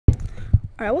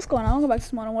Alright, what's going on? Welcome back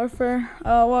to Modern Warfare.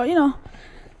 Well,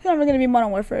 it's not really gonna be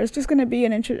Modern Warfare. It's just gonna be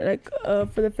an intro,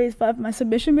 for the Phase 5, my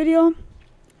submission video.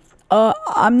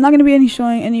 I'm not gonna be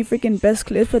showing any freaking best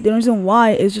clips, but the only reason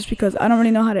why is just because I don't really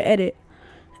know how to edit.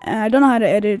 And I don't know how to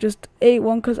edit, just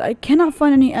because I cannot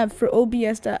find any app for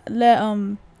OBS that let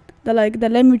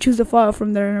me choose the file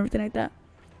from there and everything like that.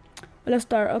 But let's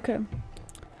start, okay.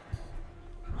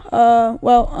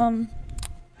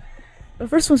 The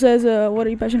first one says, what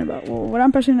are you passionate about? Well, what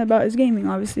I'm passionate about is gaming,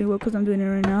 obviously, because I'm doing it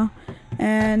right now.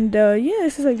 And, yeah,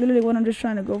 this is, literally what I'm just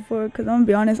trying to go for, because I'm going to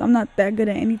be honest, I'm not that good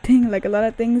at anything. Like, a lot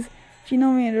of things, if you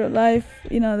know me in real life,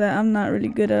 you know that I'm not really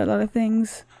good at a lot of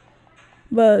things.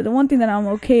 But the one thing that I'm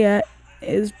okay at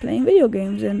is playing video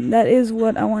games, and that is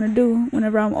what I want to do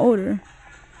whenever I'm older.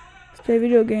 Just play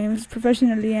video games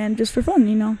professionally and just for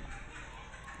fun,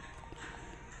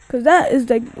 Because that is,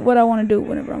 what I want to do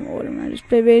whenever I'm older, man. Just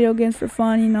play video games for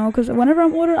fun, Because whenever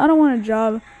I'm older, I don't want a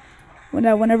job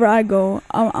whenever I go,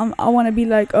 I want to be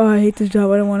like, oh, I hate this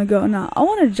job, I don't want to go. No, I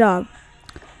want a job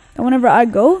that whenever I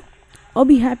go, I'll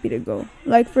be happy to go.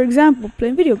 Like, for example,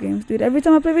 playing video games, dude. Every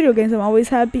time I play video games, I'm always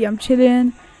happy. I'm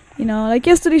chilling, Like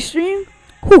yesterday's stream,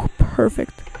 whew,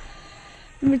 perfect.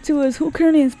 Number 2 is, who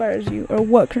currently inspires you, or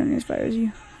what currently inspires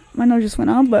you? My nose just went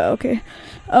out, but okay.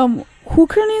 Who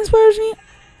currently inspires me?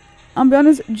 I'm be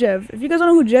honest, Jev. If you guys don't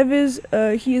know who Jev is,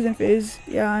 he is in Faze.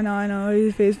 Yeah, I know.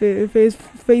 He's Faze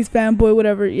fanboy,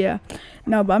 whatever. Yeah.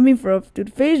 No, but I mean for real,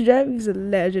 dude. Faze Jev, he's a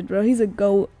legend, bro. He's a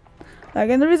GOAT.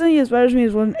 And the reason he inspires me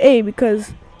is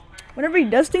because whenever he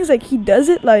does things, he does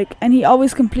it, and he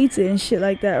always completes it and shit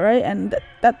like that, right? And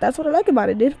that's what I like about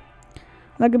it, dude.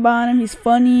 I like about him, he's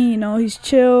funny, he's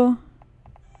chill.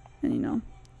 And,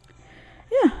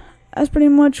 yeah, that's pretty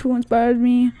much who inspires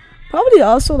me. Probably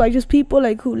also just people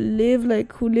who live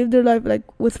their life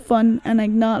with fun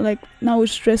and not with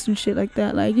stress and shit like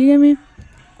that. You get me?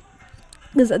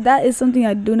 Because that is something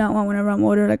I do not want whenever I'm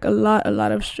older. A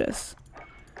lot of stress.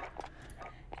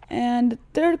 And the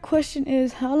third question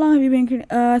is, how long have you been?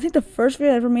 I think the first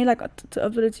video I ever made to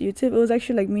upload it to YouTube, it was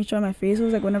actually me showing my face. It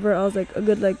was whenever I was a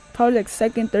good probably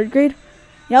second, third grade.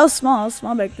 Yeah, I was small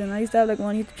back then. I used to have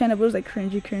one YouTube channel, but it was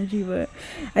cringy, but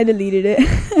I deleted it.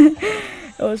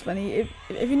 It was funny.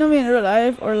 If you know me in real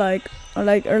life or know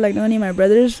any of my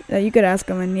brothers, you could ask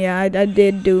them. And yeah, I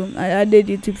did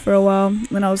YouTube for a while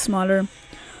when I was smaller,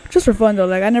 just for fun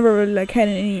though. I never really had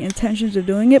any intentions of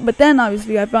doing it. But then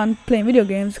obviously I found playing video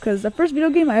games, because the first video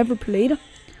game I ever played,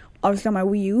 obviously on my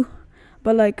Wii U,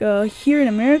 but here in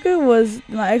America was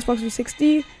my Xbox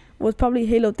 360, was probably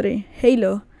Halo 3.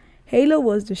 Halo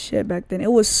was the shit back then.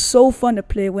 It was so fun to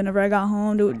play whenever I got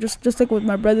home. Dude, just with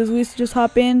my brothers, we used to just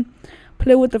hop in,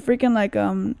 play with the freaking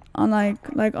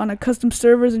on a custom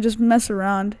servers and just mess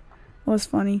around. It was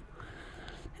funny.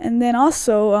 And then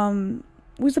also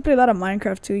we used to play a lot of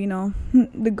Minecraft too,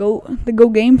 the Go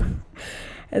game.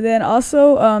 And then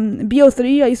also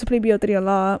BO3, I used to play BO3 a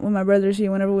lot with my brothers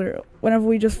here whenever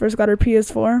we just first got our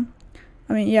PS4.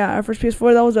 I mean, yeah, our first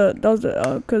PS4,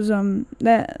 because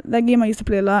that game I used to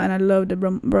play a lot and I loved it,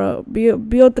 bro.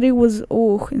 BO3 was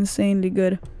insanely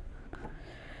good.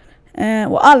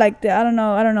 And well, I liked it. I don't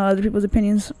know other people's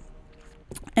opinions.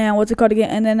 And what's it called again?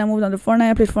 And then I moved on to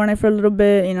Fortnite. I played Fortnite for a little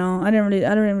bit. I didn't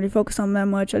really focus on that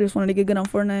much. I just wanted to get good on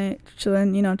Fortnite, so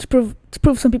then to prove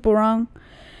some people wrong.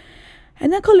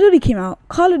 And then Call of Duty came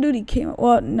out.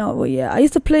 Well, yeah, I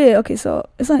used to play it. Okay, so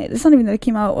it's not even that it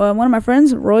came out. One of my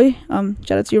friends, Roy,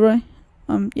 shout out to you, Roy.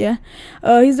 Yeah,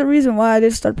 he's the reason why I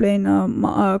did start playing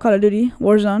Call of Duty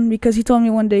Warzone, because he told me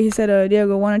one day, he said,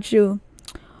 Diego, why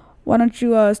don't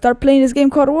you start playing this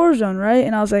game called Warzone, right?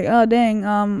 And I was like, oh dang,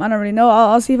 I don't really know.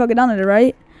 I'll see if I can download it,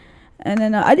 right? And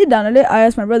then I did download it. I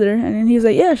asked my brother, and then he was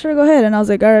like, yeah, sure, go ahead. And I was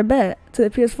like, alright, bet, to the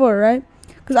PS4, right?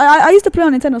 Because I used to play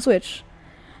on Nintendo Switch.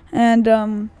 And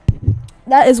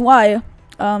that is why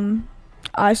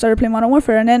I started playing Modern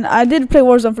Warfare. And then I did play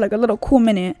Warzone for a little cool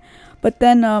minute. But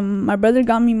then my brother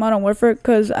got me Modern Warfare,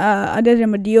 because I did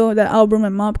him a deal that I'll bring my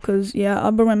mop. Because yeah,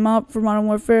 I'll bring my mop for Modern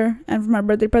Warfare. And for my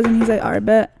birthday present, he's like, alright,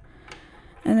 bet.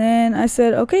 And then I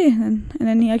said, okay. And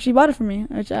then he actually bought it for me,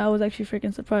 which I was actually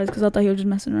freaking surprised, because I thought he was just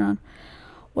messing around.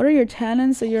 What are your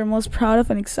talents that you're most proud of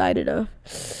and excited of?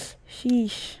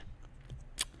 Sheesh.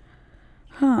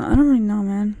 I don't really know,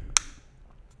 man.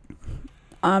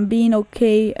 Being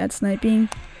okay at sniping,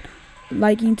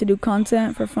 liking to do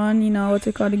content for fun, what's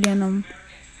it called again?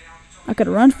 I could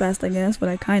run fast, I guess, but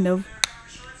I don't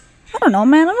know,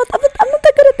 man. I'm not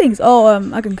that good at things.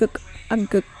 I can cook.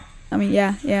 I mean,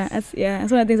 yeah, that's one of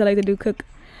the things I like to do, cook.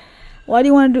 Why do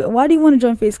you want to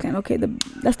join FaZe Clan? Okay,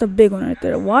 that's the big one right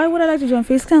there. Why would I like to join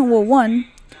FaZe Clan? Well, one,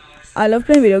 I love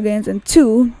playing video games, and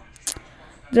two,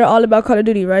 they're all about Call of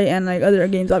Duty, right? And like other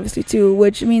games obviously too,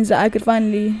 which means that I could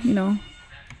finally, you know,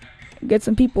 get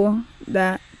some people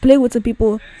that play with some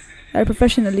people that are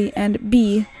professionally, and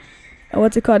B,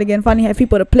 what's it called again, finally have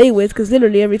people to play with, because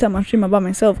literally every time I stream I'm by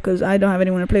myself because I don't have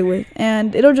anyone to play with,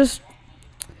 and it'll just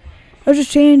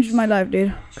change my life,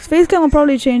 dude. Because face cam will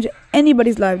probably change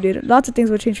anybody's life, dude. Lots of things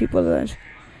will change people's lives,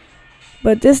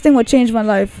 but this thing will change my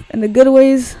life in the good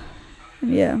ways,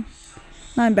 yeah,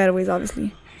 not in bad ways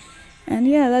obviously. And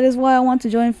yeah, that is why I want to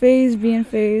join FaZe, be in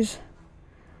FaZe.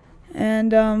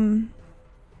 And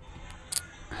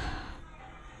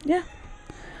yeah,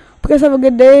 hope you guys have a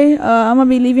good day. I'm gonna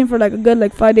be leaving for like a good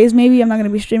like 5 days maybe. I'm not gonna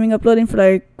be streaming, uploading for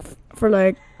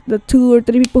like the 2 or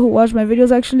 3 people who watch my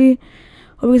videos actually.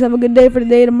 Hope you guys have a good day for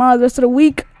today, tomorrow, the rest of the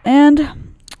week,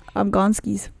 and I'm gone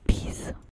skis.